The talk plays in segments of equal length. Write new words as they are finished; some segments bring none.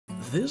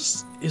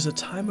This is a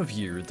time of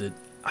year that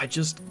I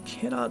just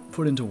cannot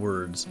put into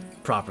words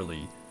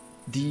properly.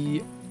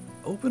 The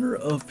opener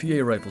of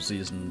PA rifle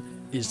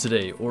season is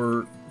today,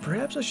 or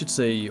perhaps I should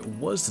say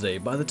was today.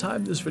 By the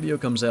time this video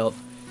comes out,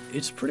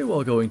 it's pretty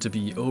well going to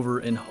be over,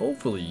 and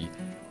hopefully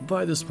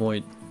by this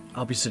point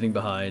I'll be sitting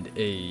behind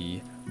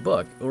a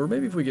buck, or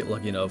maybe if we get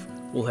lucky enough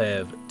we'll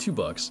have 2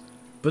 bucks.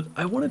 But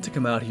I wanted to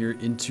come out here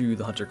into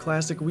the Hunter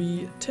Classic.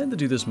 We tend to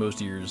do this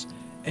most years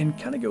and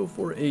kind of go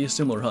for a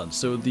similar hunt.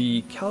 So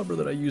the caliber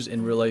that I use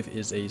in real life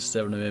is a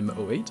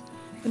 7mm08,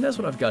 and that's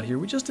what I've got here.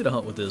 We just did a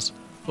hunt with this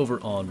over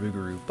on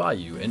Rougarou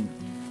Bayou, and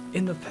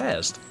in the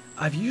past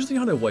I've usually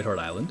hunted White Hart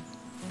Island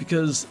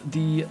because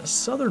the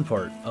southern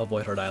part of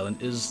White Hart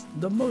Island is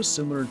the most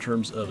similar in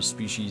terms of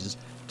species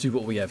to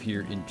what we have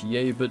here in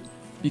PA, but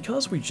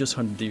because we just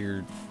hunted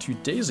deer 2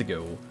 days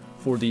ago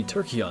for the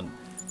turkey hunt,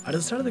 I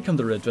decided to come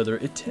to Red Feather.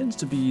 It tends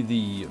to be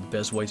the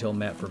best whitetail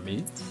map for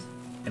me,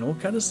 and we'll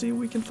kind of see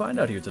what we can find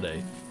out here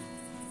today.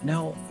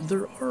 Now,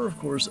 there are of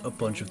course a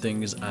bunch of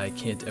things I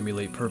can't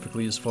emulate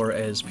perfectly as far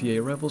as PA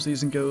rifle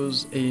season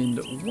goes, and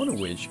one of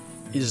which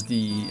is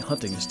the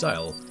hunting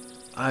style.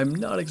 I'm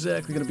not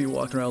exactly going to be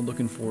walking around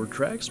looking for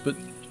tracks, but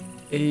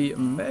a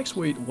max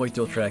weight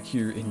whitetail track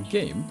here in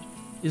game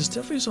is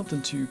definitely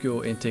something to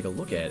go and take a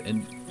look at,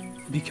 and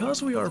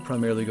because we are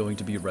primarily going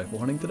to be rifle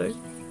hunting today,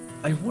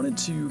 I wanted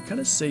to kind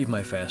of save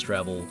my fast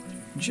travel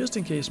just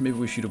in case maybe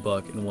we shoot a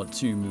buck and want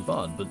to move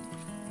on, but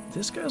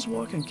this guy's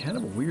walking kind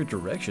of a weird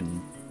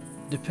direction.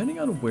 Depending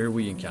on where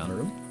we encounter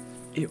him,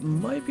 it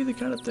might be the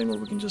kind of thing where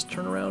we can just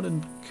turn around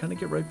and kind of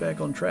get right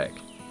back on track.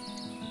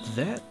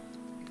 That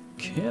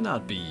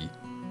cannot be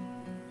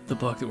the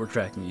buck that we're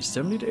tracking. He's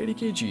 70 to 80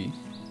 kg,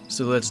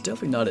 so that's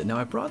definitely not it. Now,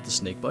 I brought the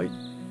snakebite.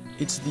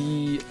 It's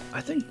the, I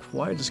think,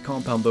 quietest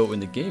compound bow in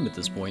the game at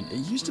this point.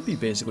 It used to be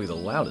basically the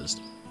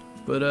loudest,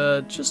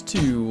 but just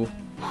to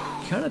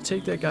kind of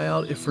take that guy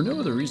out, if for no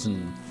other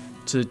reason,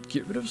 to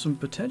get rid of some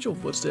potential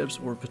footsteps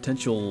or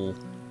potential,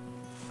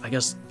 I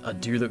guess, a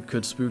deer that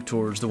could spook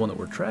towards the one that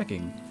we're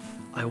tracking,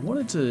 I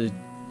wanted to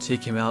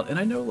take him out. And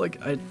I know,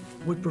 like, I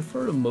would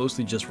prefer to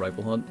mostly just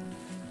rifle hunt,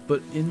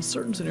 but in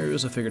certain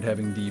scenarios I figured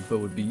having the bow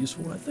would be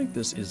useful, and I think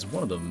this is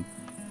one of them.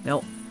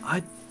 Now,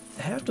 I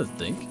have to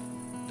think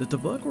that the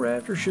buck we're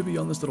after should be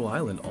on this little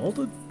island. All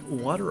the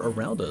water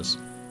around us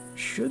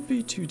should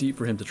be too deep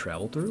for him to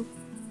travel through,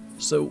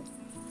 so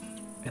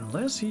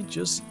unless he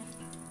just,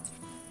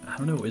 I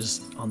don't know,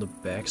 is on the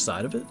back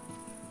side of it,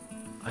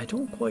 I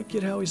don't quite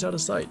get how he's out of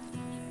sight.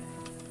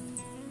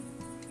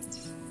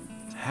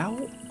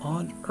 How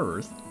on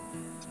earth?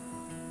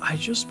 I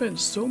just spent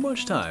so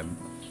much time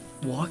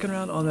walking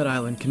around on that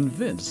island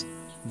convinced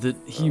that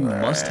he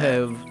must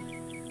have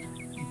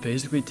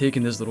basically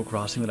taken this little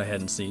crossing that I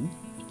hadn't seen.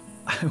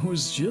 I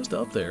was just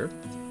up there,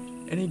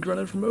 and he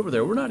grunted from over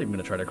there. We're not even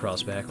going to try to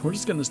cross back. We're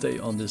just going to stay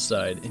on this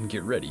side and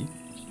get ready.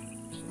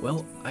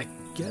 Well, I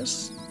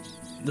guess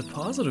the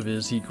positive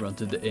is he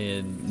grunted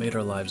and made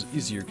our lives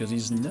easier because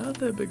he's not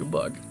that big a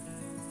buck.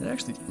 And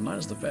actually,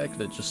 minus the fact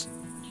that just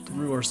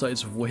threw our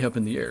sights way up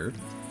in the air,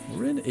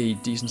 we're in a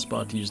decent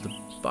spot to use the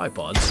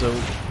bipod, so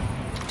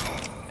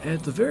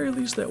at the very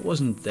least that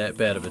wasn't that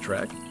bad of a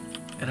track.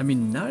 And I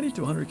mean, 90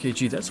 to 100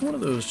 kg, that's one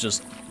of those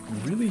just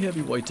really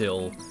heavy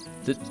whitetail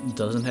that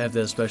doesn't have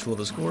that special of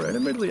a score. And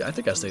admittedly, I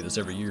think I say this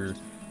every year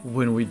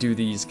when we do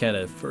these kind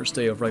of first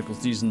day of rifle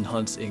season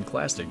hunts in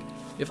Classic.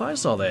 If I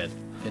saw that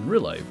in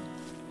real life,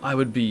 I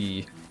would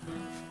be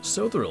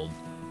so thrilled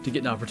to get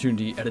an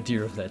opportunity at a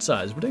deer of that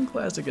size. But in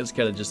Classic, it's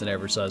kind of just an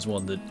average size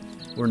one that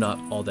we're not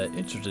all that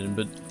interested in.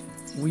 But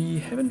we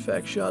have in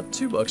fact shot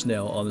 2 bucks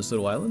now on this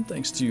little island,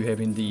 thanks to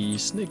having the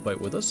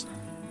snakebite with us.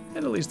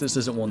 And at least this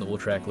isn't one that we'll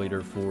track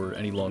later for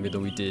any longer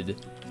than we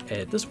did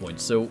at this point.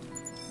 So,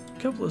 a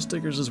couple of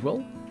stickers as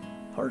well.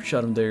 Hard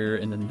shot him there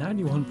in the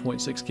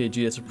 91.6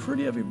 kg. That's a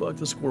pretty heavy buck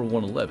to score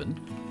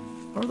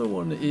 111. Our other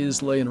one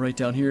is laying right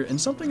down here, and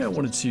something I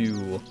wanted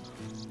to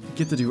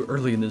get to do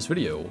early in this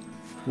video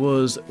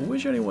was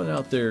wish anyone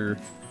out there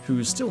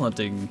who's still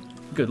hunting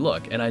good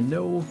luck. And I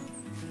know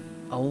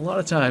a lot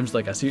of times,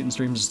 like I see it in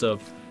streams and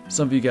stuff,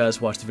 some of you guys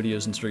watch the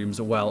videos and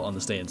streams while on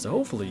the stand, so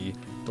hopefully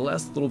the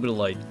last little bit of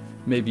light,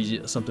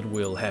 maybe something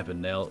will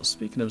happen. Now,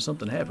 speaking of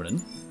something happening,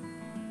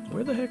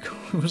 where the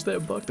heck was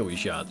that buck that we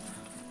shot?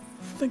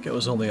 I think I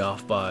was only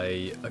off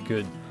by a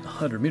good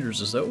 100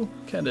 meters or so.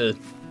 Kinda,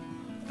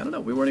 I don't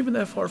know, we weren't even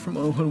that far from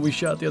when we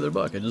shot the other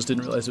buck. I just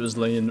didn't realize it was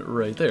laying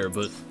right there,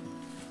 but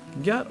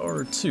got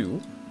our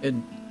 2,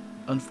 and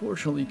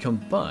unfortunately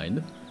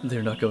combined,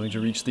 they're not going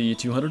to reach the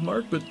 200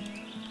 mark, but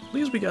at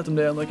least we got them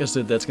down. Like I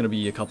said, that's going to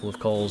be a couple of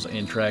calls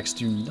and tracks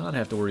to not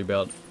have to worry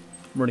about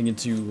running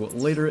into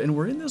later, and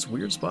we're in this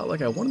weird spot.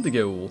 Like, I wanted to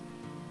go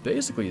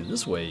basically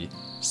this way,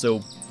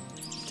 so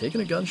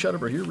taking a gunshot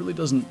over here really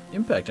doesn't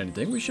impact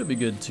anything. We should be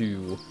good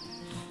to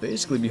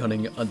basically be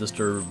hunting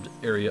undisturbed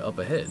area up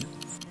ahead.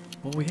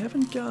 Well, we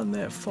haven't gotten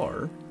that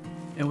far,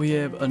 and we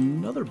have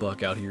another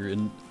buck out here,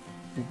 and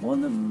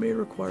one that may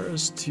require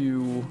us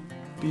to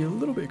be a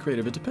little bit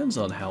creative. It depends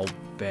on how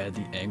bad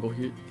the angle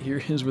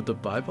here is with the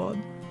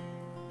bipod.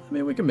 I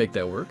mean, we can make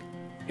that work.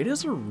 it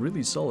is a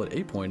really solid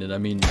 8-point, and I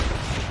mean,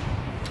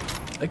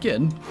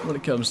 again, when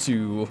it comes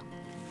to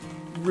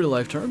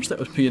real-life terms, that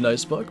would be a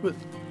nice buck, but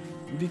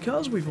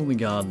because we've only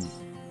gone,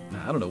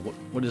 I don't know,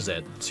 what is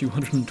that,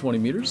 220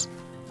 meters?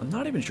 I'm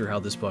not even sure how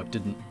this buck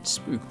didn't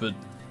spook, but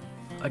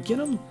again,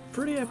 I'm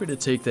pretty happy to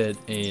take that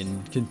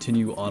and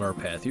continue on our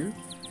path here,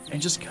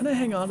 and just kind of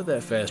hang on to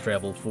that fast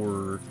travel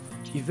for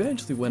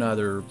eventually when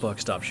either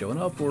bucks stop showing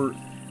up, or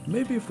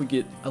maybe if we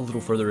get a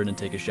little further in and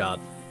take a shot,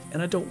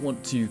 and I don't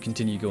want to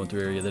continue going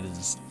through an area that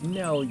is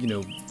now, you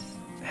know,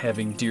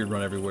 having deer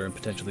run everywhere and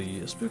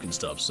potentially spooking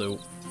stuff. So,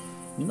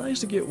 nice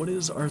to get what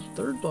is our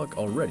third buck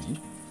already,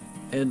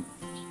 and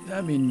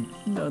I mean,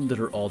 none that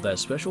are all that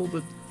special,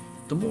 but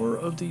the more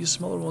of these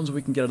smaller ones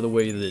we can get out of the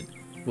way that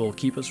will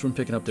keep us from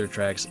picking up their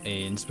tracks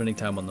and spending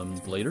time on them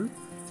later,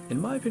 in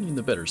my opinion,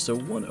 the better. So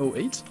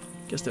 108,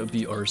 guess that would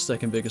be our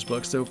second biggest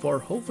buck so far.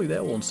 Hopefully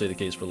that won't stay the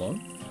case for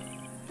long,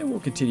 and we'll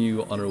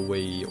continue on our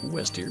way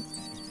west here.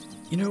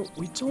 You know,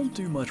 we don't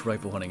do much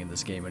rifle hunting in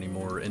this game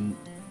anymore, and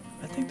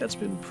I think that's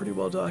been pretty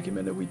well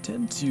documented. We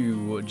tend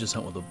to just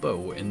hunt with a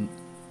bow, and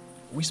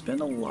we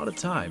spend a lot of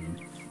time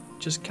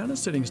just kind of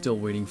sitting still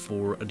waiting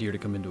for a deer to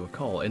come into a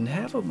call, and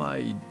half of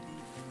my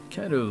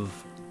kind of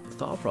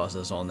thought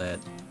process on that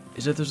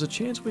is that there's a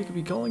chance we could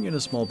be calling in a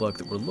small buck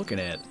that we're looking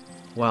at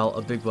while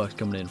a big buck's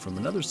coming in from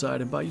another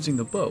side, and by using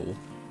the bow,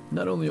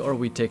 not only are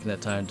we taking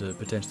that time to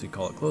potentially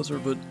call it closer,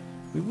 but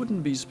we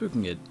wouldn't be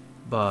spooking it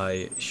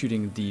by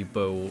shooting the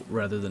bow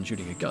rather than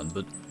shooting a gun.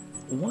 But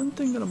one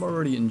thing that I'm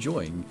already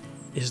enjoying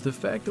is the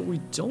fact that we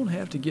don't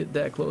have to get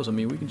that close. I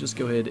mean, we can just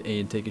go ahead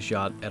and take a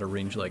shot at a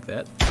range like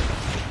that.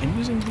 And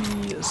using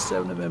the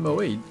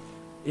 7mm08,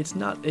 it's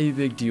not a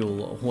big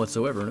deal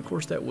whatsoever. And of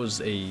course, that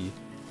was a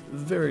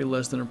very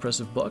less than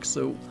impressive buck,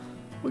 so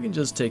we can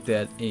just take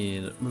that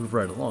and move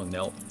right along.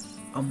 Now,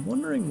 I'm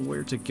wondering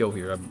where to go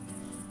here.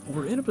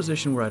 We're in a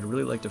position where I'd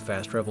really like to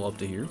fast travel up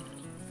to here.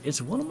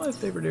 It's one of my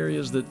favorite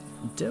areas that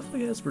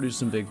definitely has produced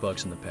some big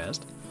bucks in the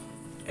past.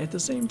 At the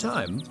same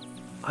time,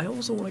 I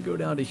also want to go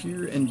down to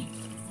here, and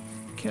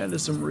kind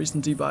of some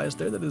recency bias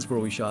there. That is where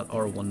we shot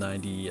our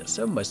 190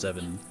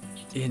 7x7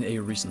 in a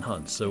recent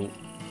hunt. So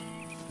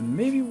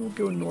maybe we'll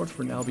go north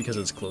for now because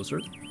it's closer,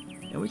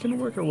 and we can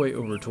work our way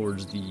over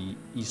towards the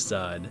east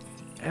side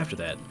after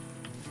that.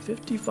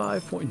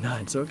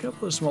 55.9, so a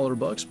couple of smaller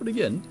bucks, but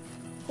again,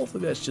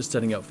 hopefully that's just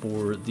setting up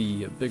for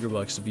the bigger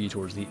bucks to be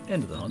towards the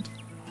end of the hunt.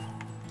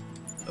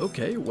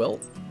 Okay, well,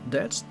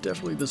 that's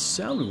definitely the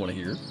sound we want to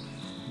hear.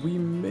 We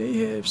may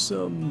have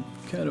some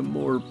kind of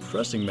more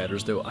pressing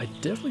matters, though. I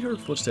definitely heard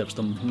footsteps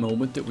the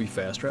moment that we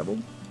fast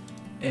traveled,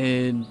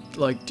 and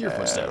like deer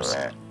footsteps.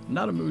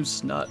 Not a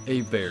moose, not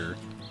a bear.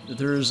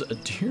 There's a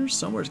deer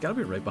somewhere. It's got to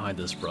be right behind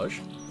this brush,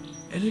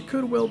 and it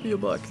could well be a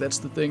buck. That's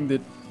the thing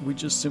that we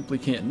just simply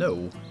can't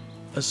know,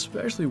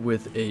 especially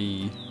with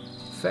a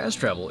fast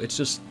travel. It's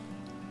just,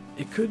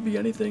 it could be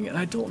anything, and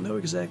I don't know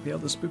exactly how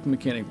the spook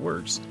mechanic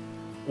works,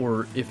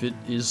 or if it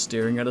is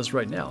staring at us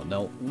right now.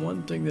 Now,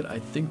 one thing that I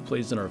think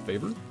plays in our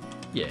favor,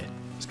 yeah,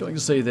 I was going to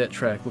say that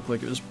track looked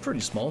like it was pretty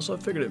small, so I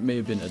figured it may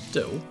have been a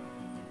doe.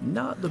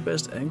 Not the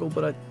best angle,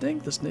 but I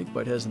think the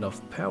snakebite has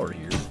enough power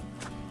here.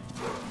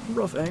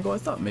 Rough angle, I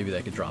thought maybe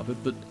that could drop it,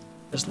 but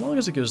as long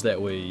as it goes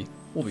that way,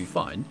 we'll be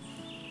fine.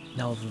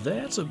 Now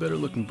that's a better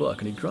looking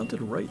buck, and he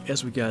grunted right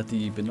as we got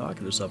the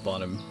binoculars up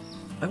on him.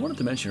 I wanted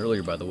to mention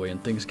earlier, by the way,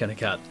 and things kind of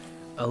got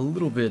a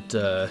little bit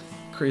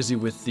crazy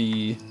with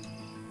the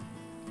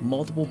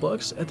multiple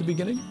bucks at the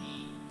beginning,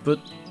 but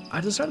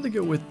I decided to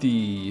go with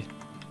the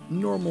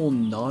normal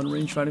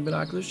non-rangefinder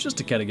binoculars just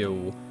to kind of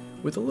go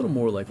with a little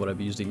more like what I'd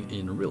be using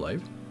in real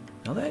life.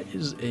 Now that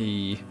is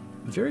a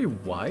very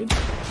wide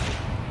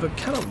but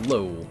kind of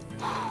low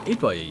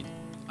 8x8.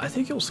 I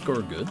think he'll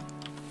score good,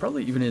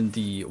 probably even in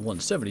the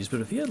 170s, but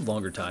if he had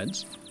longer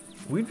tines,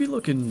 we'd be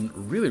looking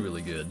really,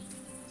 really good.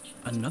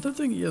 Another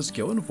thing he has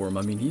going for him,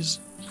 I mean, he's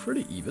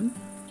pretty even.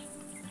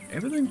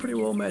 Everything pretty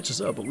well matches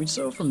up, but we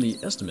saw from the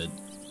estimate,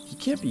 he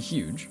can't be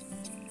huge.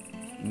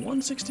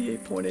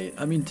 168.8,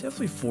 I mean,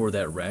 definitely for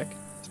that rack.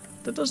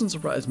 That doesn't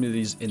surprise me that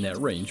he's in that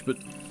range, but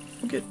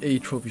we'll get a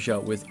trophy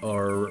shot with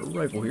our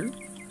rifle here.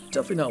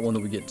 Definitely not one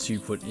that we get to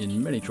put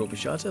in many trophy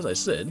shots. As I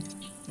said,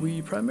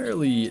 we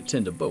primarily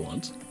tend to bow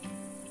hunt.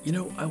 You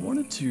know, I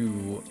wanted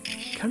to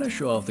kind of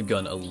show off the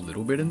gun a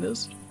little bit in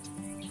this,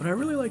 but I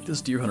really like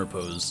this deer hunter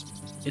pose.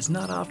 It's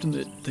not often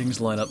that things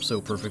line up so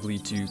perfectly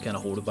to kind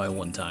of hold it by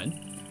one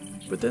tine.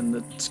 But then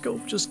the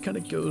scope just kind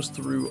of goes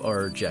through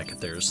our jacket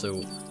there,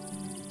 so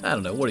I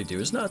don't know what do.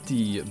 It's not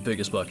the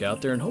biggest buck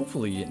out there, and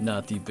hopefully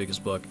not the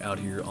biggest buck out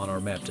here on our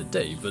map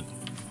today, but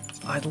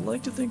I'd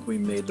like to think we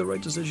made the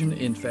right decision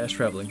in fast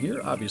traveling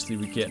here. Obviously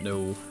we can't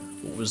know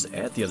what was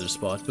at the other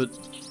spot, but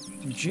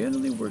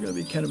generally we're going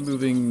to be kind of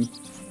moving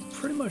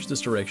pretty much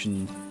this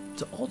direction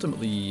to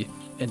ultimately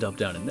end up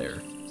down in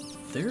there.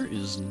 There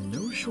is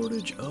no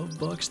shortage of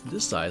bucks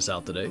this size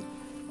out today.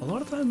 A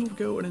lot of times we'll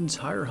go an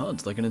entire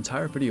hunt, like an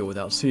entire video,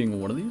 without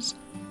seeing one of these.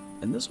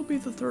 And this will be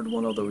the third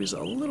one, although he's a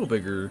little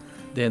bigger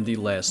than the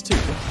last two.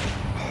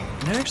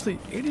 And actually,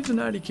 80 to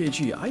 90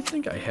 kg, I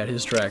think I had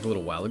his track a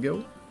little while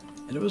ago,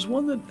 and it was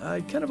one that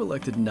I kind of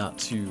elected not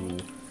to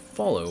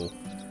follow,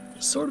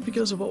 sort of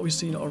because of what we've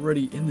seen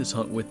already in this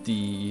hunt with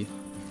the,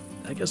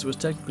 I guess it was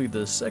technically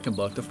the second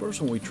buck, the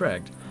first one we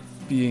tracked,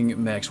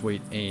 being max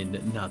weight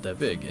and not that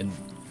big, and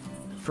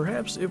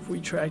perhaps if we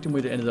tracked him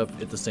we'd have ended up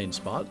at the same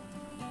spot,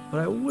 but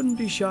I wouldn't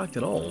be shocked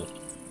at all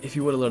if he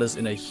would have led us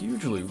in a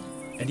huge loop.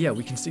 And yeah,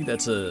 we can see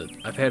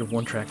I've had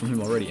one track from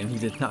him already and he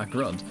did not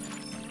grunt.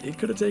 It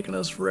could have taken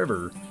us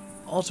forever,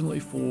 ultimately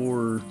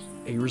for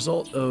a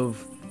result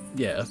of,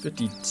 yeah, a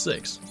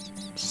 56.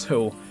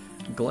 So,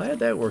 glad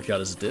that worked out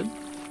as it did.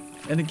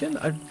 And again,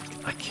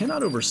 I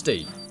cannot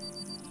overstate,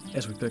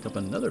 as we pick up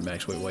another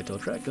max weight whitetail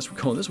track, guess we're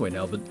going this way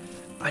now, but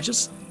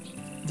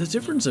the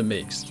difference it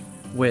makes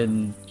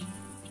when,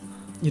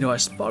 you know, I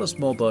spot a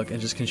small buck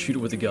and just can shoot it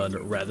with a gun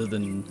rather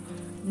than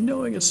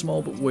knowing it's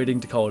small but waiting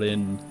to call it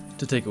in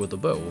to take it with a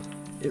bow.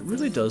 It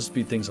really does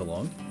speed things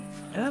along.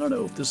 And I don't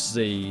know if this is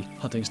a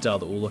hunting style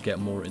that we'll look at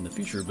more in the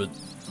future, but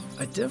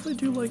I definitely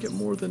do like it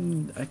more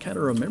than I kind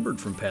of remembered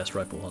from past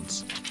rifle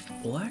hunts.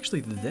 Well,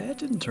 actually, that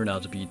didn't turn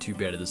out to be too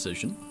bad a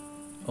decision.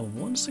 A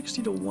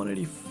 160 to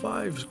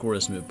 185 score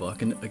estimate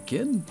buck, and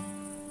again,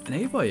 an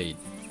 8x8.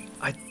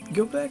 I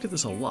go back to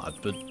this a lot,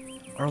 but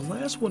our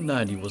last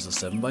 190 was a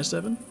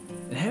 7x7,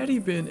 and had he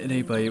been an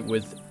 8x8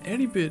 with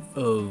any bit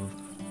of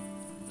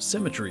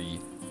symmetry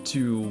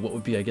to what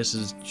would be, I guess,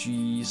 his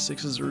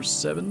G6s or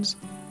 7s,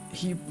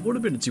 he would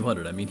have been a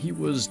 200. I mean, he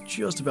was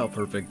just about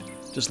perfect,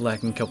 just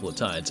lacking a couple of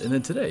tides. And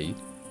then today,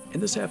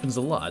 and this happens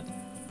a lot,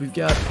 we've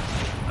got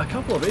a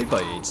couple of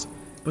 8x8s,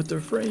 but their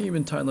frame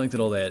and tine length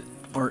and all that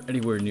aren't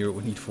anywhere near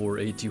what we need for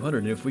a 200.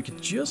 And if we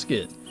could just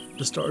get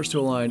the stars to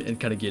align and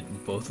kind of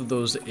get both of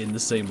those in the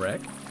same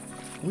rack,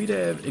 we'd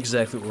have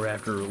exactly what we're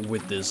after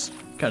with this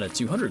kind of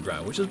 200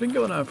 grind, which has been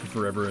going on for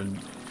forever, and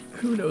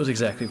who knows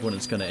exactly when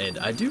it's going to end.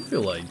 I do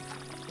feel like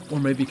we're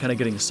maybe kind of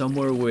getting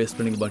somewhere with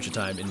spending a bunch of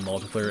time in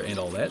multiplayer and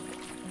all that,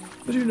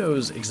 but who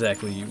knows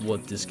exactly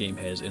what this game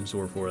has in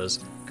store for us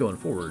going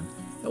forward.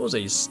 That was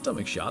a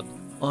stomach shot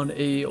on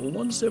a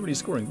 170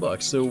 scoring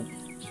buck, so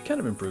kind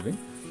of improving.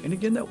 And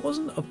again, that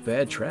wasn't a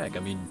bad track. I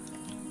mean,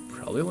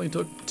 probably only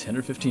took 10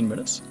 or 15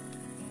 minutes.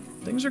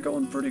 Things are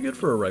going pretty good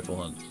for a rifle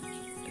hunt.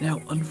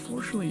 Now,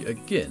 unfortunately,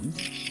 again,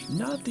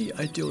 not the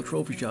ideal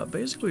trophy shot.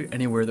 Basically,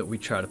 anywhere that we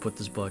try to put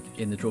this buck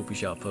in the trophy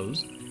shot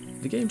pose,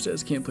 the game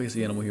says can't place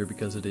the animal here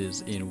because it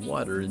is in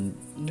water, and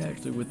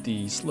naturally with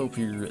the slope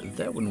here,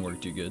 that wouldn't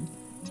work too good.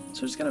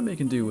 So just kind of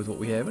making do with what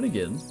we have, and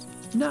again,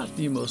 not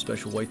the most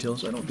special whitetail,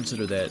 so I don't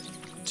consider that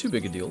too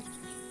big a deal.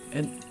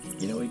 And,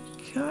 you know, it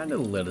kind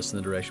of led us in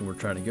the direction we're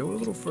trying to go, a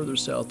little further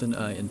south than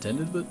I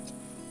intended, but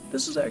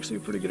this is actually a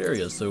pretty good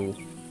area, so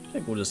I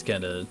think we'll just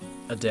kind of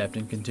adapt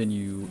and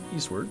continue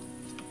eastward.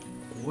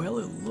 Well,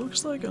 it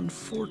looks like,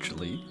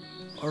 unfortunately,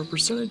 our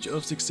percentage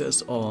of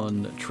success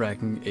on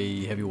tracking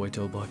a heavy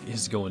whitetail buck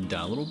is going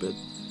down a little bit.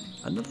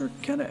 Another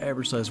kind of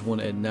average sized one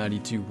at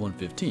 92,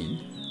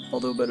 115,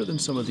 although better than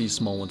some of these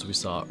small ones we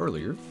saw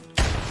earlier.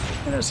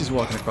 And as he's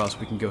walking across,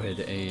 we can go ahead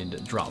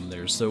and drop him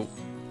there. So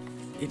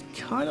it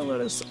kind of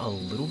led us a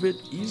little bit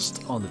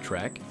east on the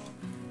track.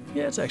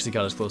 Yeah, it's actually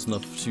got us close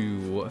enough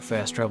to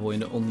fast travel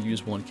and only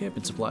use one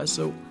camping supply,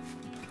 so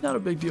not a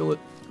big deal. It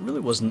really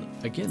wasn't,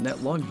 again,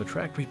 that long of a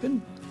track. We've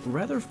been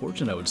rather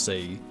fortunate, I would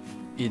say,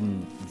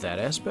 in that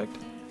aspect.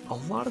 A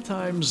lot of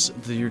times,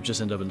 the deer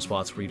just end up in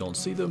spots where you don't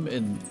see them,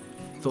 and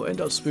they'll end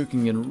up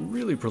spooking and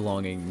really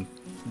prolonging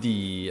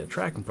the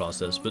tracking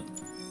process, but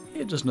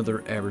yeah, just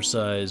another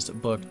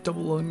average-sized buck,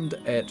 double-lunged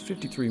at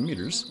 53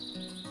 meters,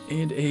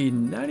 and a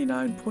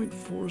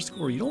 99.4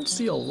 score. You don't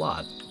see a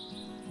lot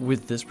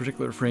with this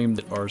particular frame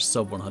that are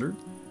sub 100.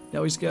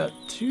 Now he's got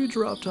 2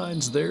 drop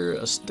tines there,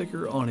 a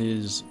sticker on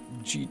his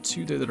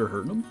G2 there that are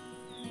hurting him,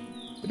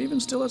 but even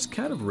still, that's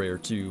kind of rare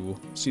to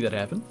see that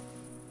happen.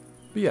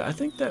 But yeah, I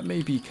think that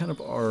may be kind of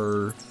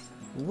our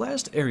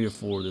last area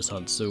for this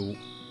hunt, so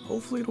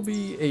hopefully it'll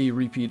be a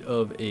repeat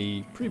of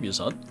a previous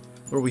hunt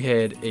where we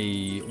had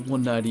a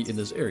 190 in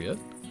this area,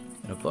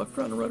 and a buck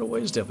running right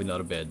away is definitely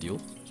not a bad deal.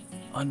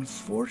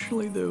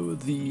 Unfortunately though,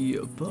 the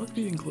buck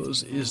being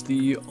close is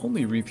the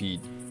only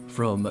repeat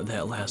from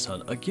that last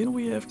hunt. Again,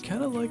 we have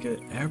kind of like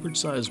an average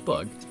sized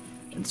buck,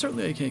 and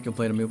certainly I can't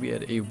complain. I mean, we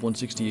had a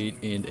 168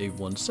 and a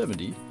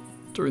 170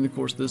 during the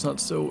course of this hunt,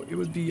 so it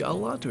would be a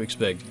lot to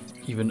expect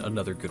even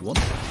another good one.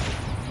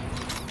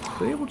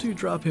 But able to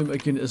drop him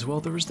again as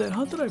well. There was that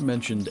hunt that I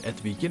mentioned at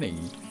the beginning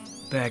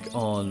back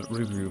on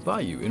Rugu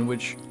Bayou, in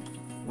which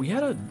we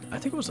had I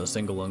think it was a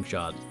single lung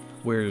shot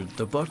where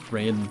the buck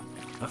ran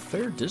a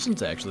fair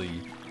distance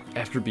actually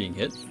after being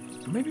hit,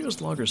 or maybe it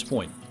was Logger's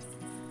Point.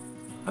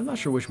 I'm not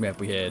sure which map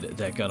we had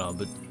that gun on,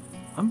 but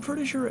I'm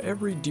pretty sure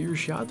every deer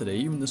shot today,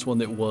 even this one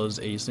that was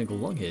a single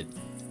lung hit,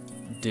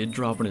 did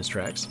drop in his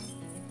tracks.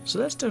 So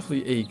that's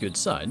definitely a good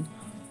sign.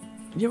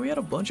 Yeah, we had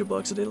a bunch of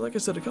bucks today, like I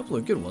said, a couple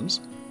of good ones.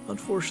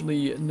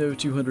 Unfortunately, no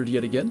 200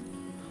 yet again.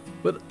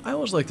 But I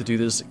always like to do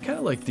this, kind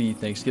of like the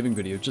Thanksgiving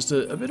video, just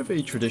a bit of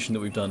a tradition that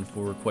we've done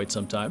for quite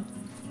some time.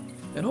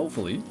 And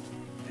hopefully,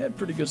 had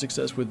pretty good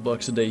success with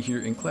bucks a day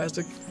here in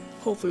Classic.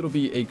 Hopefully it'll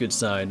be a good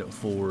sign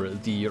for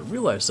the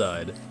real life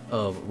side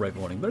of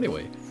rifle hunting. But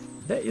anyway,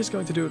 that is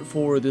going to do it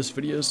for this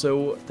video,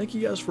 so thank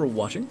you guys for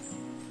watching.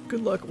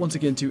 Good luck once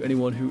again to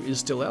anyone who is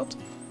still out,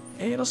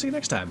 and I'll see you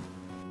next time.